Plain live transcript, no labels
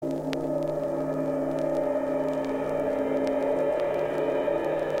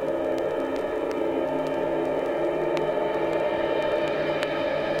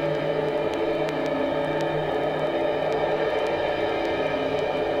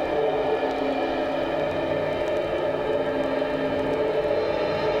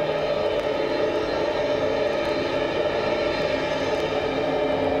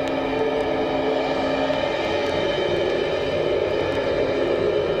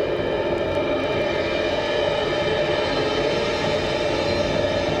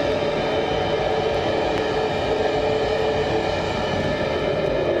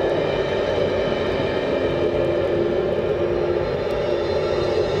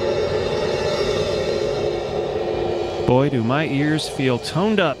Boy, do my ears feel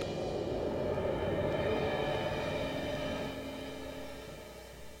toned up.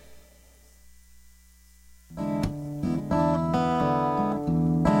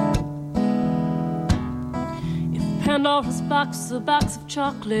 If Pandora's box is a box of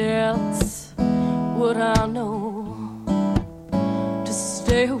chocolates, would I know to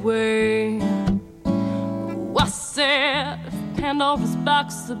stay away? Oh, I said, if Pandora's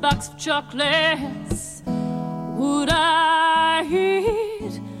box is a box of chocolates, would I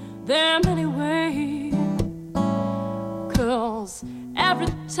eat them anyway? 'Cause every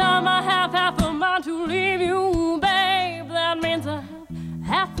time I have half a mind to leave you, babe, that means I have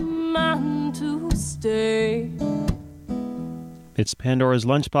half a mind to stay. It's Pandora's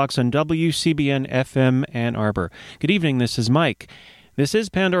Lunchbox on WCBN FM Ann Arbor. Good evening, this is Mike. This is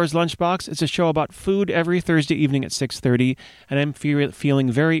Pandora's Lunchbox. It's a show about food every Thursday evening at 6:30, and I'm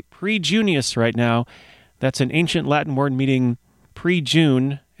feeling very pre-Junius right now. That's an ancient Latin word meaning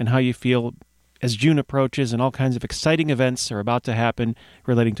pre-June, and how you feel as June approaches and all kinds of exciting events are about to happen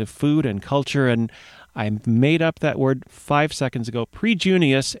relating to food and culture. And I made up that word 5 seconds ago,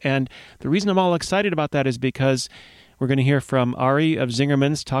 pre-Junius, and the reason I'm all excited about that is because we're going to hear from Ari of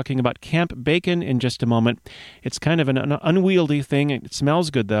Zingerman's talking about Camp Bacon in just a moment. It's kind of an unwieldy thing. It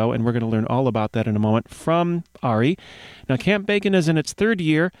smells good, though, and we're going to learn all about that in a moment from Ari. Now, Camp Bacon is in its third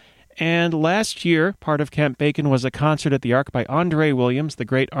year, and last year, part of Camp Bacon was a concert at the Ark by Andre Williams, the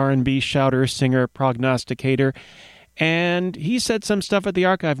great R&B shouter, singer, prognosticator. And he said some stuff at the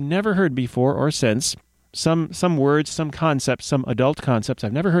Ark I've never heard before or since. Some words, some concepts, some adult concepts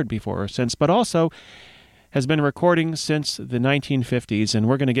I've never heard before or since, but also has been recording since the 1950s. And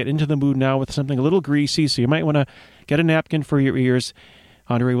we're going to get into the mood now with something a little greasy, so you might want to get a napkin for your ears.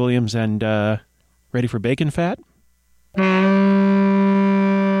 Andre Williams, and ready for bacon fat?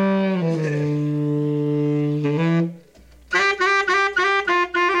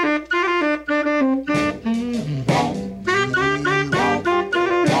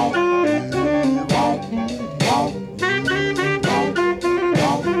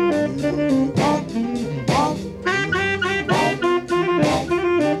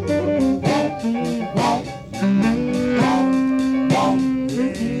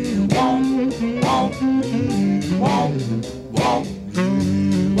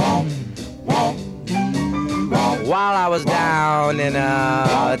 While I was down in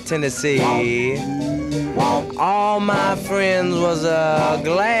Tennessee, all my friends was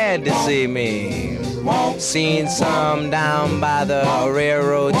glad to see me. Seen some down by the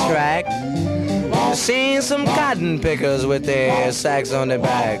railroad track, seen some cotton pickers with their sacks on their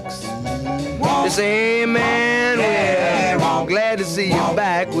backs. They say, hey man, we're glad to see you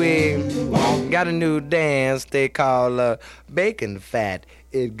back. We got a new dance they call bacon fat.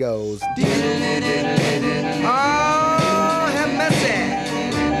 It goes, oh, have mercy.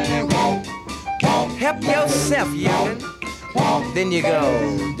 Help yourself, youngin'. Then you go,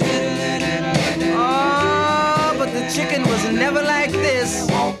 oh, but the chicken was never like this.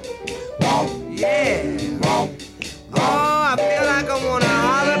 Yeah. Oh, I feel like I wanna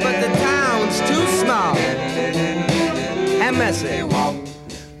holler, but the town's too small. Have mercy.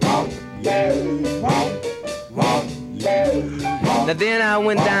 Now then I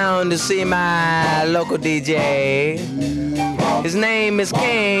went down to see my local DJ. His name is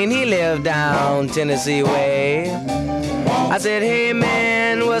Kane, he lived down Tennessee way. I said, hey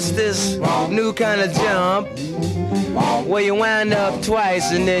man, what's this new kind of jump where you wind up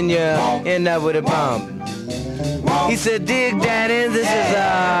twice and then you end up with a bump? He said, dig daddy, this is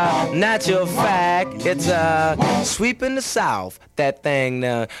a natural fact. It's a sweep in the South, that thing,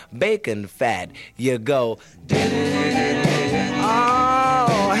 the bacon fat. You go,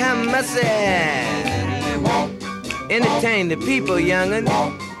 oh, have mercy. Entertain the people, young'un.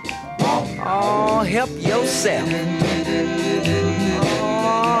 Oh, help yourself.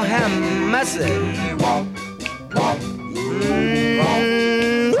 Oh, have mercy.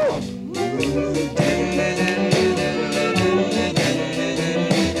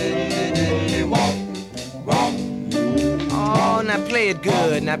 Oh, now play it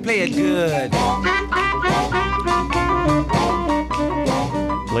good. Now play it good.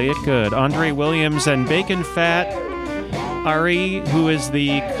 Play it good. Andre Williams and Bacon Fat. Ari, who is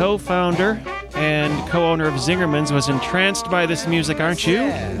the co-founder and co-owner of Zingerman's, was entranced by this music, aren't you?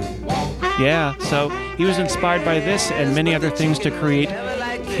 Yeah, so he was inspired by this and many other things to create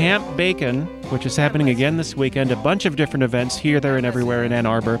Camp Bacon, which is happening again this weekend. A bunch of different events here, there, and everywhere in Ann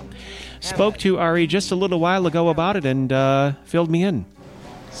Arbor. Spoke to Ari just a little while ago about it and filled me in.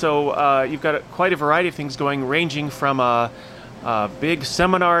 So you've got quite a variety of things going, ranging from big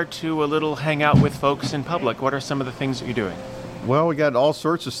seminar to a little hangout with folks in public. What are some of the things that you're doing? Well, we got all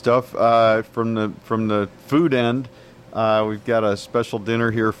sorts of stuff from the food end. We've got a special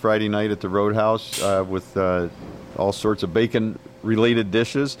dinner here Friday night at the Roadhouse with all sorts of bacon-related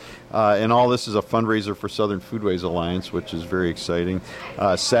dishes. And all this is a fundraiser for Southern Foodways Alliance, which is very exciting.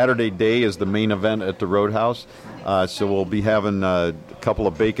 Saturday day is the main event at the Roadhouse. So we'll be having a couple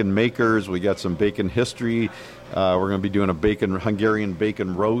of bacon makers. We got some bacon history. We're going to be doing a Hungarian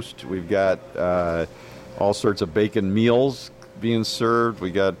bacon roast. We've got all sorts of bacon meals being served. We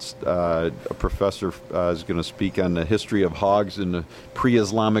got a professor is going to speak on the history of hogs in the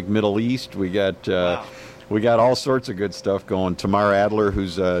pre-Islamic Middle East. We got all sorts of good stuff going. Tamar Adler,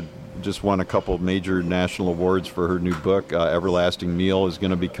 who's just won a couple of major national awards for her new book, Everlasting Meal, is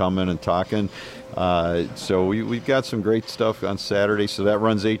going to be coming and talking. So we've got some great stuff on Saturday. So that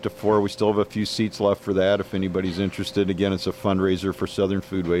runs 8 to 4. We still have a few seats left for that if anybody's interested. Again, it's a fundraiser for Southern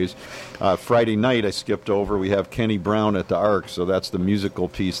Foodways. Friday night, I skipped over. We have Kenny Brown at the Ark, so that's the musical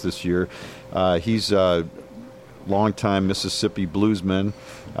piece this year. He's a longtime Mississippi bluesman.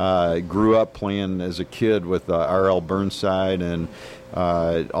 Grew up playing as a kid with R.L. Burnside and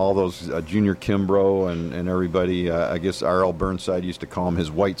all those Junior Kimbrough and everybody. I guess R.L. Burnside used to call him his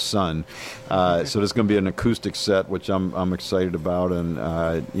white son. So there's going to be an acoustic set, which I'm excited about, and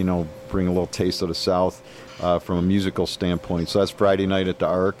bring a little taste of the South from a musical standpoint. So that's Friday night at the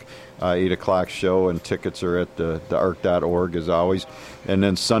Ark, 8 o'clock show, and tickets are at the ark.org as always. And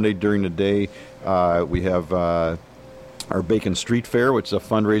then Sunday during the day, we have our Bacon Street Fair, which is a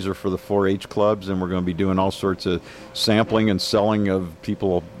fundraiser for the 4-H clubs, and we're going to be doing all sorts of sampling and selling of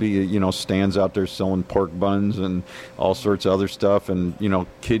people, stands out there selling pork buns and all sorts of other stuff, and,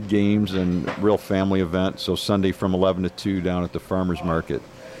 kid games and real family event. So Sunday from 11 to 2 down at the Farmers Market.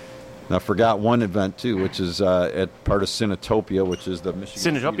 And I forgot one event, too, which is at part of Cinetopia, which is the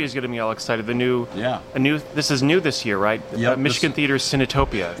Michigan Cinetopia Theater. is going to be all excited. Yeah. This is new this year, right? Yep, Michigan Theater's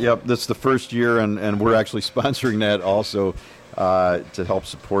Cinetopia. Yep, that's the first year, and we're actually sponsoring that also to help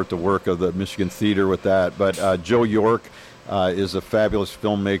support the work of the Michigan Theater with that. But Joe York is a fabulous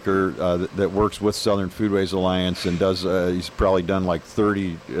filmmaker that works with Southern Foodways Alliance and does. He's probably done like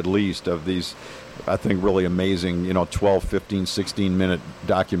 30 at least of these, I think, really amazing, 12, 15, 16-minute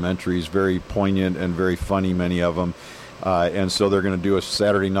documentaries, very poignant and very funny, many of them. And so they're going to do a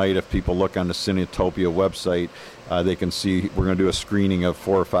Saturday night. If people look on the Cinetopia website, they can see we're going to do a screening of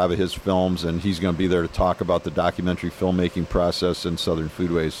 4 or 5 of his films, and he's going to be there to talk about the documentary filmmaking process in Southern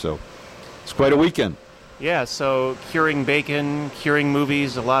Foodways. So it's quite a weekend. Yeah, so curing bacon, curing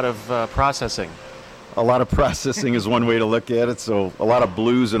movies, a lot of processing. A lot of processing is one way to look at it. So a lot of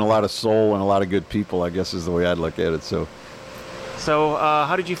blues and a lot of soul and a lot of good people, I guess, is the way I'd look at it. So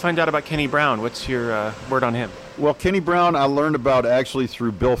how did you find out about Kenny Brown? What's your word on him? Well, Kenny Brown, I learned about actually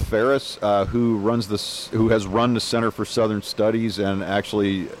through Bill Ferris, who has run the Center for Southern Studies, and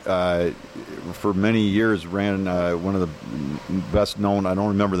actually for many years ran one of the best known, I don't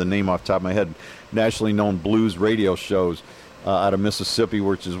remember the name off the top of my head, nationally known blues radio shows out of Mississippi,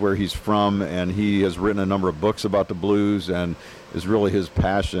 which is where he's from, and he has written a number of books about the blues and is really his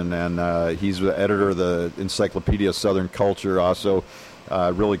passion. And he's the editor of the Encyclopedia of Southern Culture, also.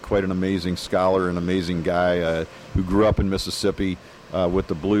 Really quite an amazing scholar, an amazing guy who grew up in Mississippi with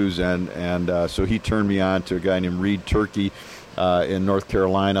the blues, and so he turned me on to a guy named Reed Turkey in North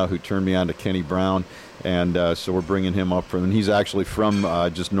Carolina, who turned me on to Kenny Brown, and so we're bringing him up and he's actually from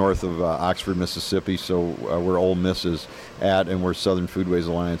just north of Oxford, Mississippi, so where Ole Miss is at and where Southern Foodways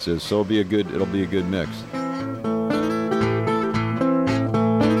Alliance is. So it'll be a good mix.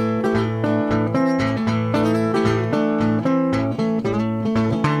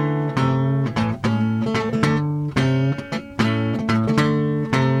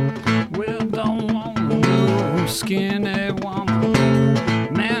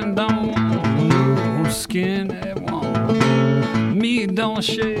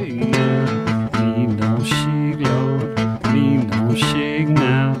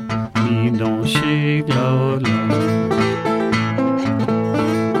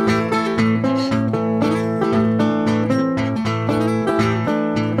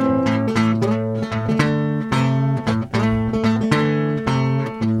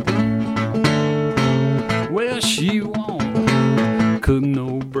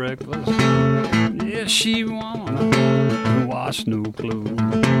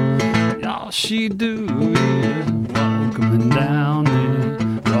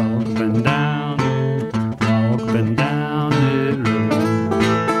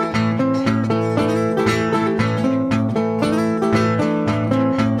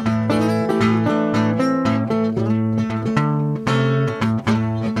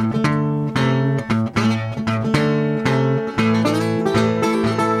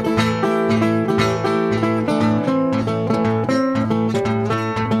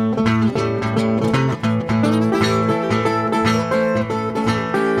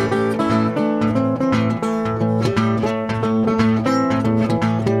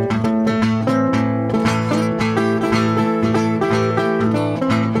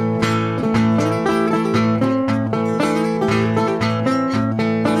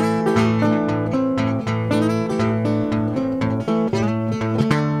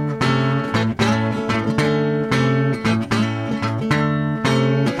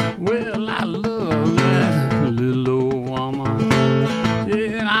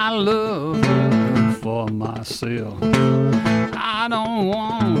 myself. I don't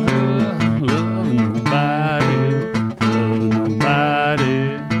want to love nobody, love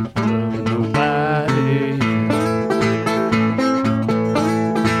nobody, love nobody.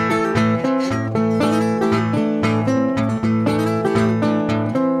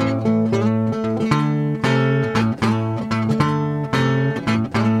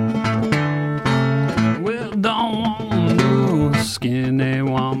 Well, don't want no skinny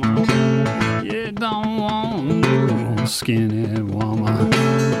woman. Yeah, don't want no skinny woman.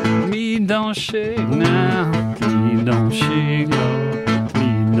 Me don't shake now, me don't shake, Lord.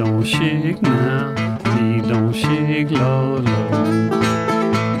 Me don't shake now, me don't shake, Lord, Lord.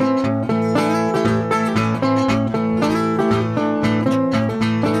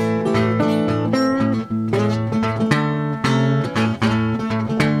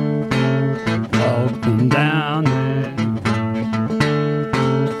 Walking down there,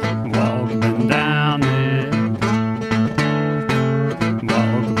 walking down there,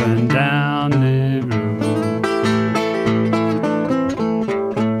 walking down the road.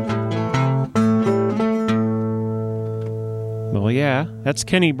 Well, yeah, that's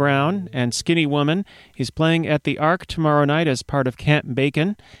Kenny Brown and Skinny Woman. He's playing at the Ark tomorrow night as part of Camp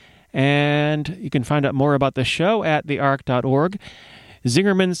Bacon. And you can find out more about the show at theark.org.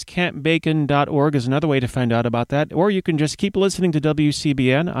 Zingerman'sCampBacon.org is another way to find out about that. Or you can just keep listening to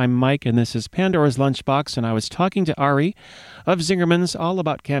WCBN. I'm Mike, and this is Pandora's Lunchbox, and I was talking to Ari of Zingerman's all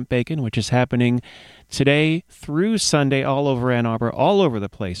about Camp Bacon, which is happening today through Sunday all over Ann Arbor, all over the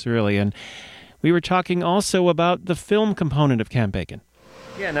place, really. And we were talking also about the film component of Camp Bacon.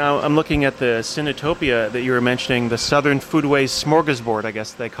 Yeah, now I'm looking at the Cinetopia that you were mentioning, the Southern Foodways Smorgasbord, I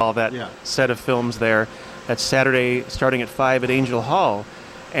guess they call that set of films there. That's Saturday starting at 5 at Angel Hall.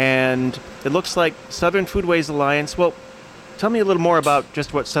 And it looks like Southern Foodways Alliance. Well, tell me a little more about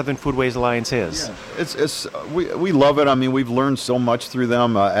just what Southern Foodways Alliance is. Yeah, we love it. I mean, we've learned so much through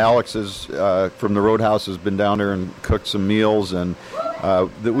them. Alex is from the Roadhouse has been down there and cooked some meals, and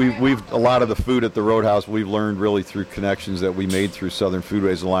we've a lot of the food at the Roadhouse we've learned really through connections that we made through Southern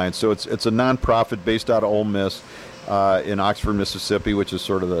Foodways Alliance. So it's a nonprofit based out of Ole Miss. In Oxford, Mississippi, which is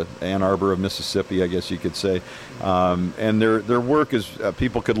sort of the Ann Arbor of Mississippi, I guess you could say. And their work is,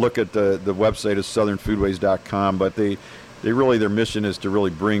 people could look at the website is southernfoodways.com, but they really, their mission is to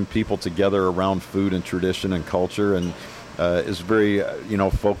really bring people together around food and tradition and culture, and is very,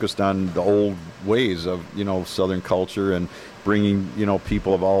 focused on the old ways of, Southern culture, and bringing,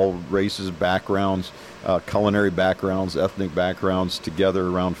 people of all races, backgrounds, culinary backgrounds, ethnic backgrounds together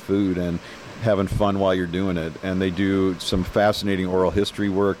around food, and having fun while you're doing it. And they do some fascinating oral history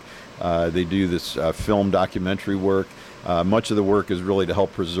work. They do this film documentary work. Much of the work is really to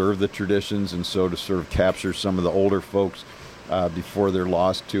help preserve the traditions, and so to sort of capture some of the older folks before they're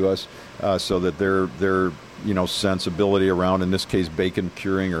lost to us, so that their sensibility around, in this case, bacon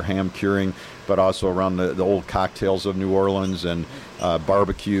curing or ham curing, but also around the old cocktails of New Orleans and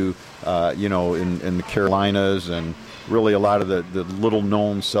barbecue, in the Carolinas, and really a lot of the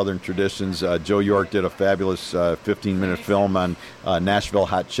little-known Southern traditions. Joe York did a fabulous 15-minute film on Nashville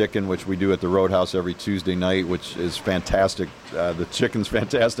hot chicken, which we do at the Roadhouse every Tuesday night, which is fantastic. The chicken's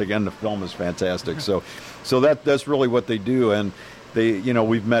fantastic, and the film is fantastic. So that's really what they do. And they,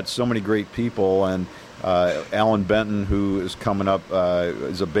 we've met so many great people. And Alan Benton, who is coming up,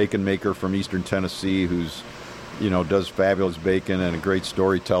 is a bacon maker from Eastern Tennessee, who's does fabulous bacon and a great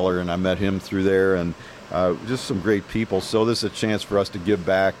storyteller. And I met him through there, and just some great people. So this is a chance for us to give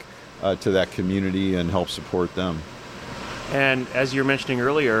back to that community and help support them. And as you were mentioning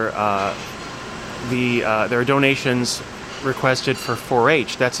earlier, there are donations requested for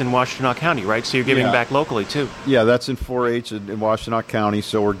 4-H. That's in Washtenaw County, right? So you're giving back locally, too. Yeah, that's in 4-H in Washtenaw County.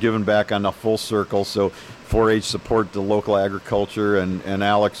 So we're giving back on a full circle. So 4-H support the local agriculture, and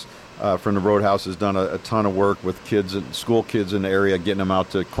Alex from the Roadhouse has done a ton of work with kids, school kids in the area, getting them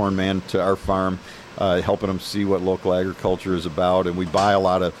out to Corn Man, to our farm, helping them see what local agriculture is about. And we buy a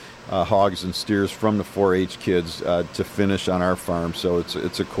lot of hogs and steers from the 4-H kids to finish on our farm. So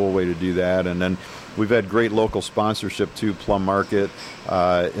it's a cool way to do that. And then we've had great local sponsorship too. Plum Market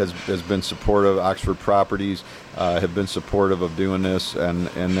has been supportive. Oxford Properties have been supportive of doing this, and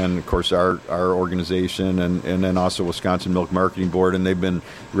then of course our organization, and then also Wisconsin Milk Marketing Board, and they've been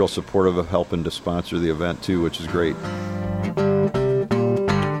real supportive of helping to sponsor the event too, which is great.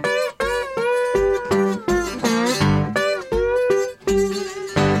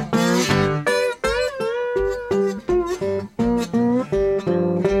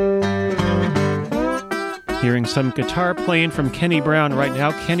 Hearing some guitar playing from Kenny Brown right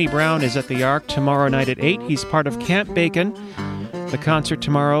now. Kenny Brown is at the Ark tomorrow night at 8. He's part of Camp Bacon. the concert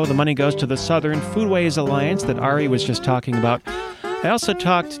tomorrow. The money goes to the Southern Foodways Alliance that Ari was just talking about. I also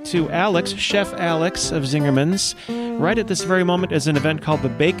talked to Alex, Chef Alex of Zingerman's. Right at this very moment is an event called the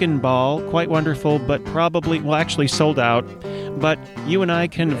Bacon Ball. Quite wonderful, but actually sold out. But you and I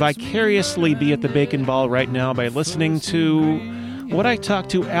can vicariously be at the Bacon Ball right now by listening to what I talked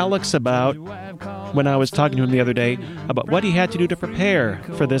to Alex about when I was talking to him the other day about what he had to do to prepare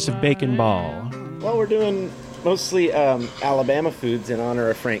for this Bacon Ball. Well, we're doing mostly Alabama foods in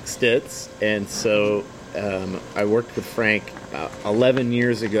honor of Frank Stitz, and so I worked with Frank 11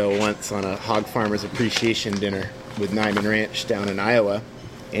 years ago once on a Hog Farmers Appreciation Dinner with Nyman Ranch down in Iowa,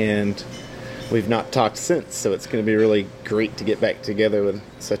 and we've not talked since, so it's going to be really great to get back together with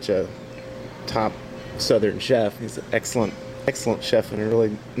such a top Southern chef. He's an excellent chef and a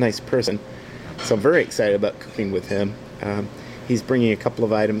really nice person, so I'm very excited about cooking with him. He's bringing a couple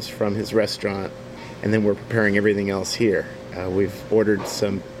of items from his restaurant, and then we're preparing everything else here. We've ordered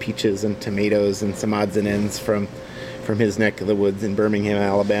some peaches and tomatoes and some odds and ends from his neck of the woods in Birmingham,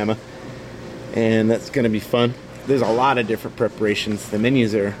 Alabama, and that's going to be fun. There's a lot of different preparations. The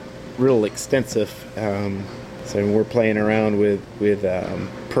menus are real extensive, so we're playing around with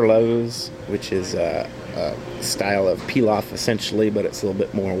perlows, which is a style of pilaf essentially, but it's a little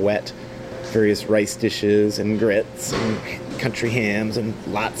bit more wet. Various rice dishes and grits and country hams and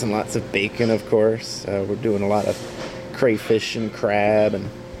lots of bacon, of course. We're doing a lot of crayfish and crab, and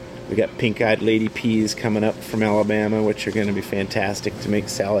we got pink-eyed lady peas coming up from Alabama, which are going to be fantastic to make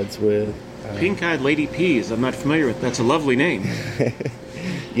salads with. Pink-eyed lady peas, I'm not familiar with. That's a lovely name.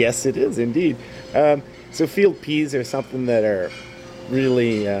 Yes, it is indeed. So field peas are something that are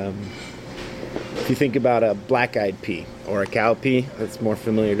really, if you think about a black-eyed pea or a cow pea, that's more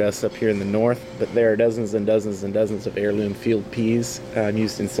familiar to us up here in the north, but there are dozens and dozens and dozens of heirloom field peas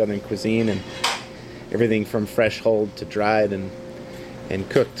used in Southern cuisine, and everything from fresh hulled to dried and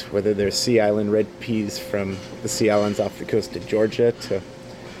cooked, whether they're Sea Island red peas from the Sea Islands off the coast of Georgia to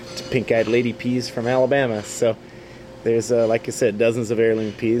pink-eyed lady peas from Alabama. So there's, like I said, dozens of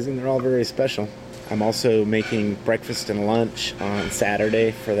heirloom peas, and they're all very special. I'm also making breakfast and lunch on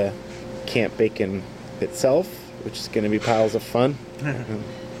Saturday for the Camp Bacon itself, which is going to be piles of fun.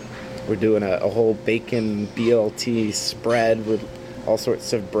 We're doing a whole bacon BLT spread with all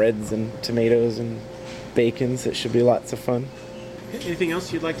sorts of breads and tomatoes and bacons. It should be lots of fun. Anything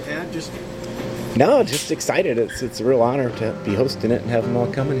else you'd like to add? No, just excited. It's a real honor to be hosting it and have them all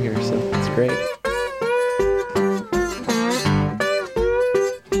coming here, so it's great.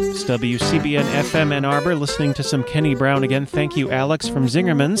 It's WCBN FM Ann Arbor, listening to some Kenny Brown again. Thank you, Alex from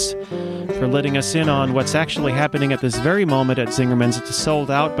Zingerman's, for letting us in on what's actually happening at this very moment at Zingerman's. It's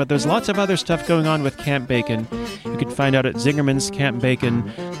sold out, but there's lots of other stuff going on with Camp Bacon. You can find out at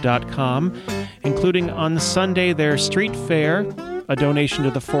zingermanscampbacon.com, including on Sunday their street fair, a donation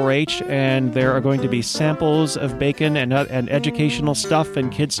to the 4-H, and there are going to be samples of bacon and educational stuff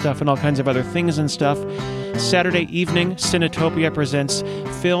and kids stuff and all kinds of other things and stuff. Saturday evening, Cinetopia presents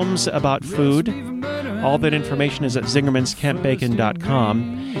films about food. All that information is at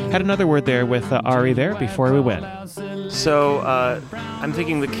zingermanscampbacon.com. Had another word there with Ari there before we went. So I'm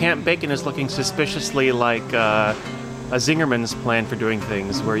thinking the Camp Bacon is looking suspiciously like a Zingerman's plan for doing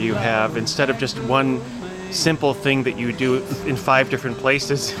things, where you have, instead of just one simple thing that you do in 5 different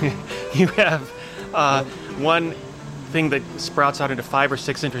places, you have one thing that sprouts out into 5 or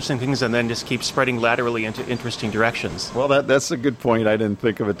 6 interesting things and then just keeps spreading laterally into interesting directions. Well, that's a good point. I didn't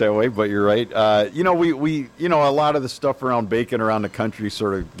think of it that way, but you're right. We a lot of the stuff around bacon around the country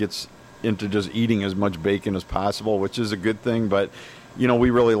sort of gets into just eating as much bacon as possible, which is a good thing, but we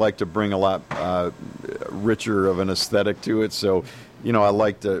really like to bring a lot richer of an aesthetic to it. So, we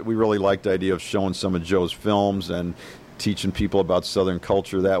really like the idea of showing some of Joe's films and teaching people about Southern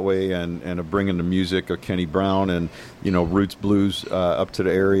culture that way, and of bringing the music of Kenny Brown and roots blues up to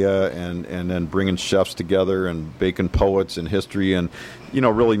the area, and then bringing chefs together and bacon poets and history, and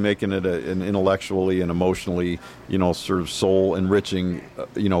really making it an intellectually and emotionally sort of soul enriching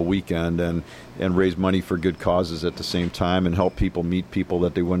weekend, and raise money for good causes at the same time, and help people meet people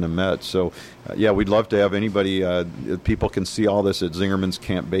that they wouldn't have met. So we'd love to have anybody. People can see all this at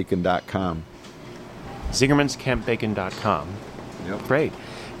zingermanscampbacon.com. zingermanscampbacon.com. Yep. Great.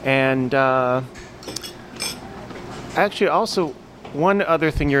 And actually, also, one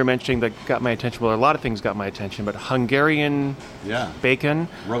other thing you were mentioning that got my attention, well, a lot of things got my attention, but Hungarian bacon.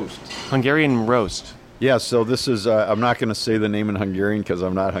 Hungarian roast. Yeah, so this is, I'm not going to say the name in Hungarian because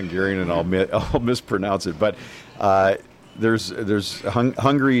I'm not Hungarian and I'll mispronounce it, but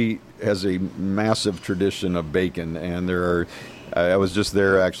Hungary has a massive tradition of bacon, and there are I was just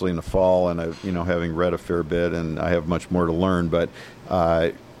there actually in the fall, and having read a fair bit, and I have much more to learn. But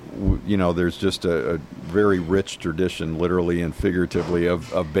there's just a very rich tradition, literally and figuratively,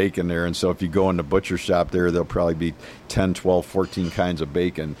 of bacon there. And so if you go in the butcher shop there, there'll probably be 10, 12, 14 kinds of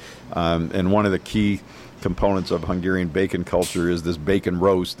bacon. And one of the key components of Hungarian bacon culture is this bacon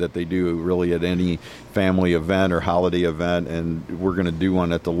roast that they do really at any family event or holiday event, and we're going to do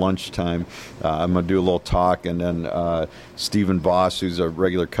one at the lunchtime. I'm going to do a little talk, and then Stephen Voss, who's a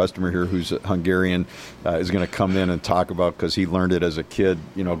regular customer here, who's Hungarian, is going to come in and talk about, because he learned it as a kid,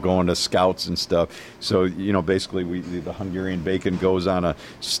 going to scouts and stuff. So basically the Hungarian bacon goes on a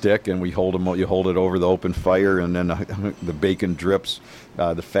stick, and you hold it over the open fire, and then the bacon drips.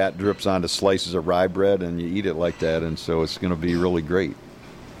 The fat drips onto slices of rye bread, and you eat it like that, and so it's going to be really great.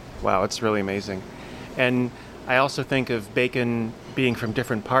 Wow, it's really amazing. And I also think of bacon being from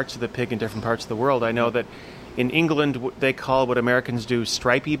different parts of the pig in different parts of the world. I know that in England they call what Americans do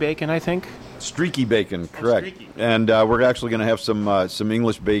stripy bacon, I think. Streaky bacon, correct. Streaky. And we're actually going to have some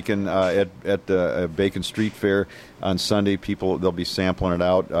English bacon at the Bacon Street Fair on Sunday. They'll be sampling it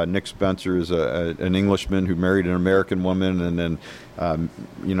out. Nick Spencer is an Englishman who married an American woman, and then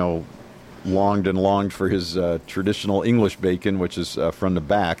longed for his traditional English bacon, which is from the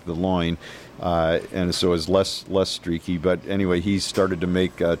back, the loin, and so is less streaky. But anyway, he started to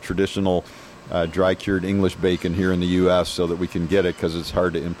make traditional dry-cured English bacon here in the U.S. so that we can get it, because it's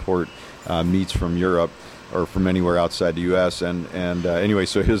hard to import meats from Europe or from anywhere outside the U.S. And anyway,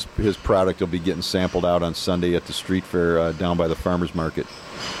 so his product will be getting sampled out on Sunday at the street fair down by the farmers market.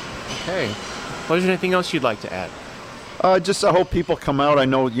 Okay. Well, is there anything else you'd like to add? Just I hope people come out. I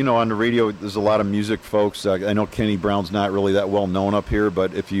know, on the radio there's a lot of music folks. I know Kenny Brown's not really that well known up here,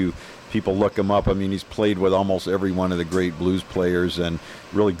 but if people look him up, I mean, he's played with almost every one of the great blues players and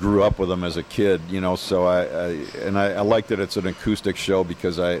really grew up with them as a kid, so I like that it's an acoustic show,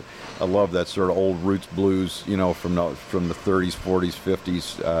 because I love that sort of old roots blues, from the 30s, 40s,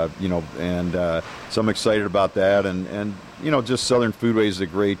 50s, and so I'm excited about that, and just Southern Foodways is a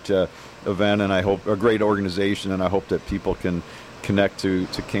great event, and I hope a great organization, and I hope that people can connect to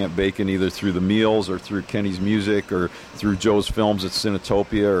Camp Bacon either through the meals or through Kenny's music or through Joe's films at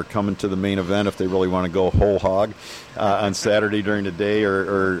Cinetopia, or coming to the main event if they really want to go whole hog on Saturday during the day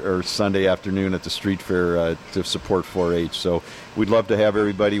or Sunday afternoon at the street fair to support 4-H. So we'd love to have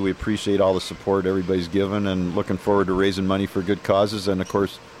everybody. We appreciate all the support everybody's given, and looking forward to raising money for good causes, and of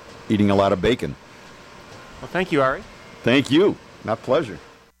course eating a lot of bacon. Well, thank you, Ari. Thank you. My pleasure.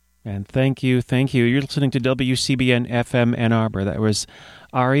 And thank you. You're listening to WCBN FM Ann Arbor. That was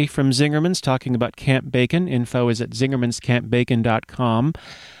Ari from Zingerman's talking about Camp Bacon. Info is at zingermanscampbacon.com.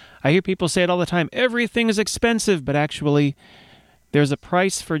 I hear people say it all the time, everything is expensive, but actually there's a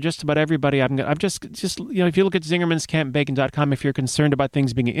price for just about everybody. I'm just if you look at zingermanscampbacon.com, if you're concerned about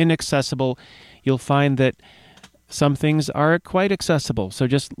things being inaccessible, you'll find that some things are quite accessible. So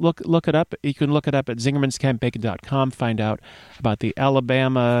just look it up. You can look it up at zingermanscampbacon.com, find out about the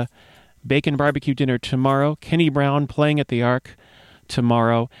Alabama Bacon Barbecue Dinner tomorrow, Kenny Brown playing at the Ark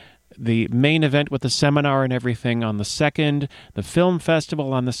tomorrow, the main event with the seminar and everything on the 2nd, the film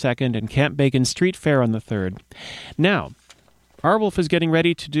festival on the 2nd, and Camp Bacon Street Fair on the 3rd. Now, Arwolf is getting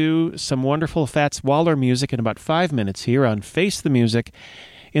ready to do some wonderful Fats Waller music in about 5 minutes here on Face the Music.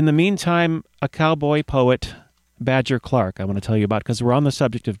 In the meantime, a cowboy poet, Badger Clark, I want to tell you about, because we're on the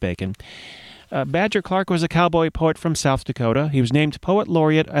subject of bacon. Badger Clark was a cowboy poet from South Dakota. He was named Poet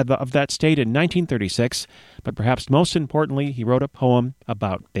Laureate of that state in 1936, but perhaps most importantly, he wrote a poem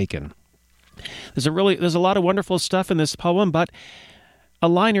about bacon. There's a lot of wonderful stuff in this poem, but a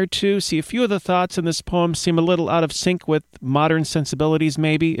line or two, see, a few of the thoughts in this poem seem a little out of sync with modern sensibilities,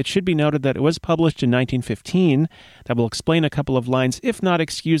 maybe. It should be noted that it was published in 1915. That will explain a couple of lines, if not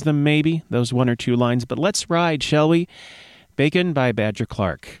excuse them, maybe, those one or two lines. But let's ride, shall we? Bacon by Badger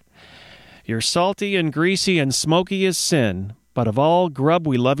Clark. You're salty and greasy and smoky as sin, but of all grub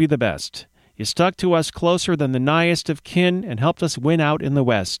we love you the best. You stuck to us closer than the nighest of kin and helped us win out in the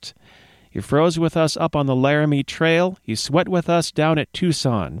West. You froze with us up on the Laramie Trail. You sweat with us down at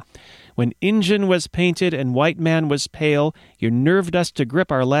Tucson. When Injun was painted and white man was pale, you nerved us to grip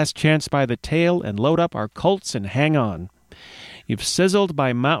our last chance by the tail and load up our Colts and hang on. You've sizzled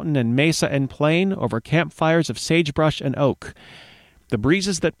by mountain and mesa and plain over campfires of sagebrush and oak. The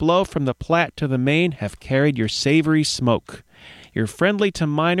breezes that blow from the Platte to the Main have carried your savory smoke. You're friendly to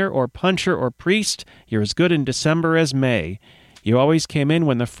miner or puncher or priest. You're as good in December as May. You always came in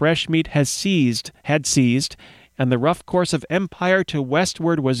when the fresh meat had seized, and the rough course of empire to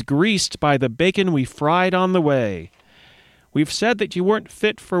westward was greased by the bacon we fried on the way. We've said that you weren't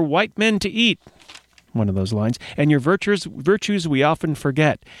fit for white men to eat. one of those lines. And your virtues we often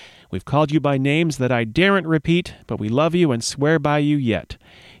forget. We've called you by names that I daren't repeat, but we love you and swear by you yet.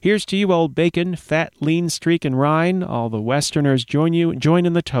 Here's to you, old bacon, fat, lean, streak, and rind. All the Westerners join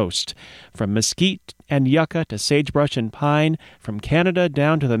in the toast. From mesquite and yucca to sagebrush and pine, from Canada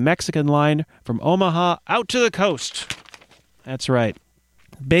down to the Mexican line, from Omaha out to the coast. That's right.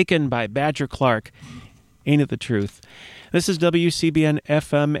 Bacon by Badger Clark. Ain't it the truth? This is WCBN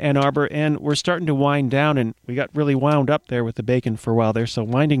FM Ann Arbor, and we're starting to wind down, and we got really wound up there with the bacon for a while there, so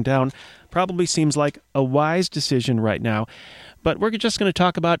winding down probably seems like a wise decision right now. But we're just going to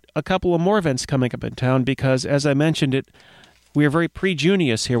talk about a couple of more events coming up in town because, as I mentioned, we are very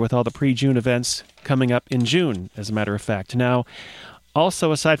pre-Junious here with all the pre-June events coming up in June, as a matter of fact. Now,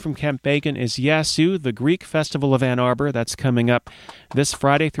 also, aside from Camp Bacon, is Yasu, the Greek Festival of Ann Arbor. That's coming up this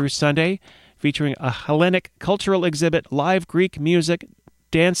Friday through Sunday, featuring a Hellenic cultural exhibit, live Greek music,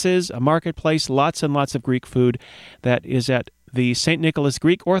 dances, a marketplace, lots and lots of Greek food. That is at the St. Nicholas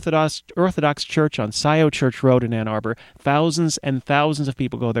Greek Orthodox Church on Scioto Church Road in Ann Arbor. Thousands and thousands of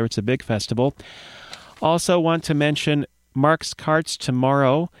people go there. It's a big festival. Also want to mention Mark's Carts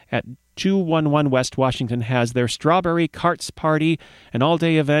tomorrow at 211 West Washington has their Strawberry Carts Party, an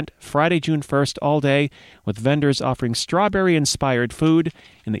all-day event, Friday, June 1st, all day, with vendors offering strawberry-inspired food.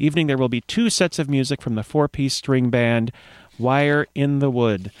 In the evening, there will be 2 sets of music from the 4-piece string band, Wire in the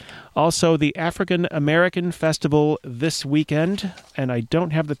Wood. Also, the African American Festival this weekend, and I don't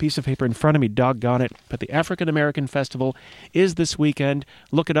have the piece of paper in front of me, doggone it, but the African American Festival is this weekend.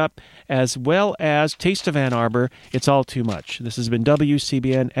 Look it up, as well as Taste of Ann Arbor. It's all too much. This has been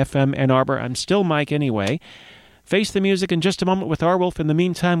WCBN FM Ann Arbor. I'm still Mike anyway. Face the music in just a moment with Our Wolf. In the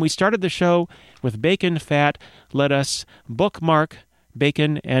meantime, we started the show with Bacon Fat. Let us bookmark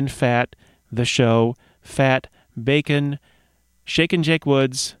Bacon and Fat, the show, Fat, Bacon, Shakin' Jake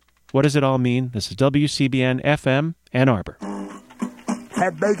Woods. What does it all mean? This is WCBN FM Ann Arbor.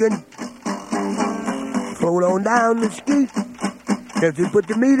 Fat bacon, float on down the street. If you put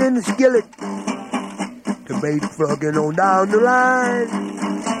the meat in the skillet, the bait fucking on down the line.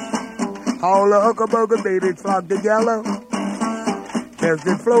 All the huckabugger babies flock together. Just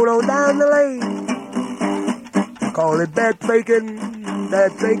to float on down the lane. Call it that bacon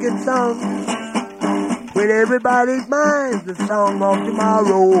song. When everybody's minds the song of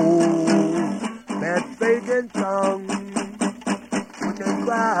tomorrow, that bacon song, when they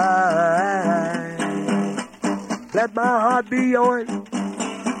cry, let my heart be yours.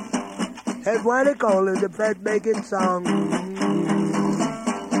 That's why they call it the fat bacon song.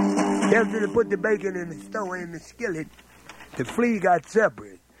 After they put the bacon in the stove in the skillet, the flea got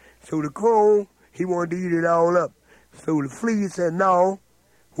separate. So the crow, he wanted to eat it all up. So the flea said, no,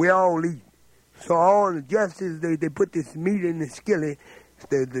 we all eat. So all the justices, they put this meat in the skillet,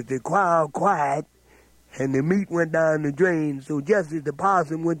 the crowd quiet, and the meat went down the drain. So just as the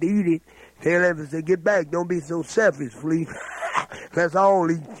possum went to eat it, they left and said, get back, don't be so selfish, flea. Let's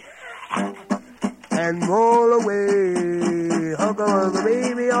all eat. And roll away, hugger the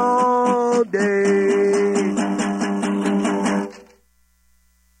baby all day.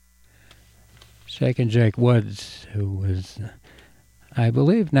 Shakin' Jake Woods, who was, I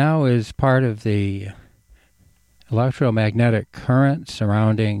believe now is part of the electromagnetic current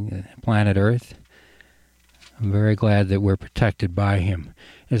surrounding planet Earth. I'm very glad that we're protected by him.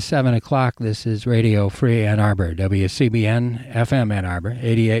 It's 7 o'clock. This is Radio Free Ann Arbor, WCBN FM Ann Arbor,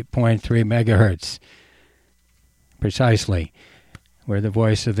 88.3 megahertz. Precisely. We're the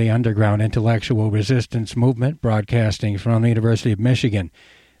voice of the underground intellectual resistance movement, broadcasting from the University of Michigan.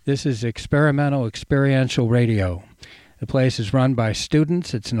 This is experimental, experiential radio. The place is run by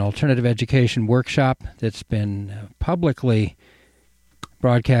students. It's an alternative education workshop that's been publicly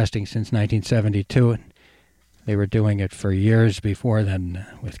broadcasting since 1972. They were doing it for years before then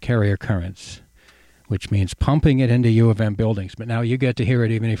with carrier currents, which means pumping it into U of M buildings. But now you get to hear it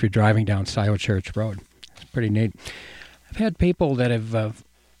even if you're driving down Scioto Church Road. It's pretty neat. I've had people that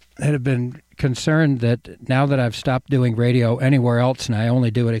have been concerned that now that I've stopped doing radio anywhere else and I only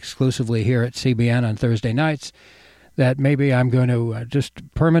do it exclusively here at CBN on Thursday nights, that maybe I'm going to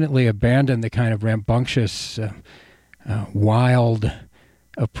just permanently abandon the kind of rambunctious, wild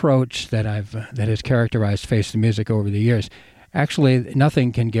approach that has characterized Face the Music over the years. Actually,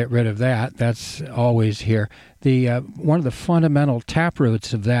 nothing can get rid of that. That's always here. One of the fundamental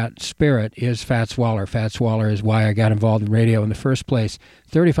taproots of that spirit is Fats Waller. Fats Waller is why I got involved in radio in the first place.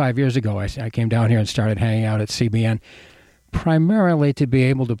 35 years ago, I came down here and started hanging out at CBN, primarily to be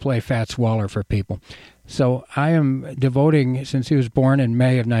able to play Fats Waller for people. So I am devoting, since he was born in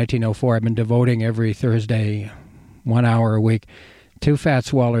May of 1904, I've been devoting every Thursday 1 hour a week to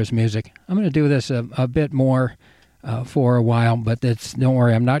Fats Waller's music. I'm going to do this a bit more for a while, but don't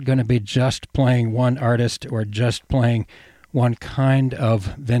worry, I'm not going to be just playing one artist or just playing one kind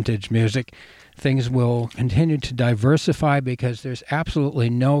of vintage music. Things will continue to diversify because there's absolutely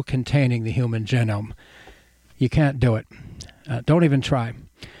no containing the human genome. You can't do it. Don't even try.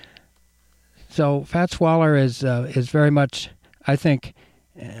 So Fats Waller is very much, I think,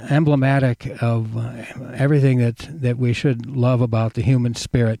 emblematic of everything that we should love about the human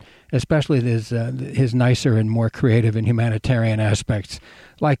spirit, especially his nicer and more creative and humanitarian aspects,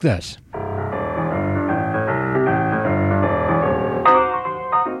 like this.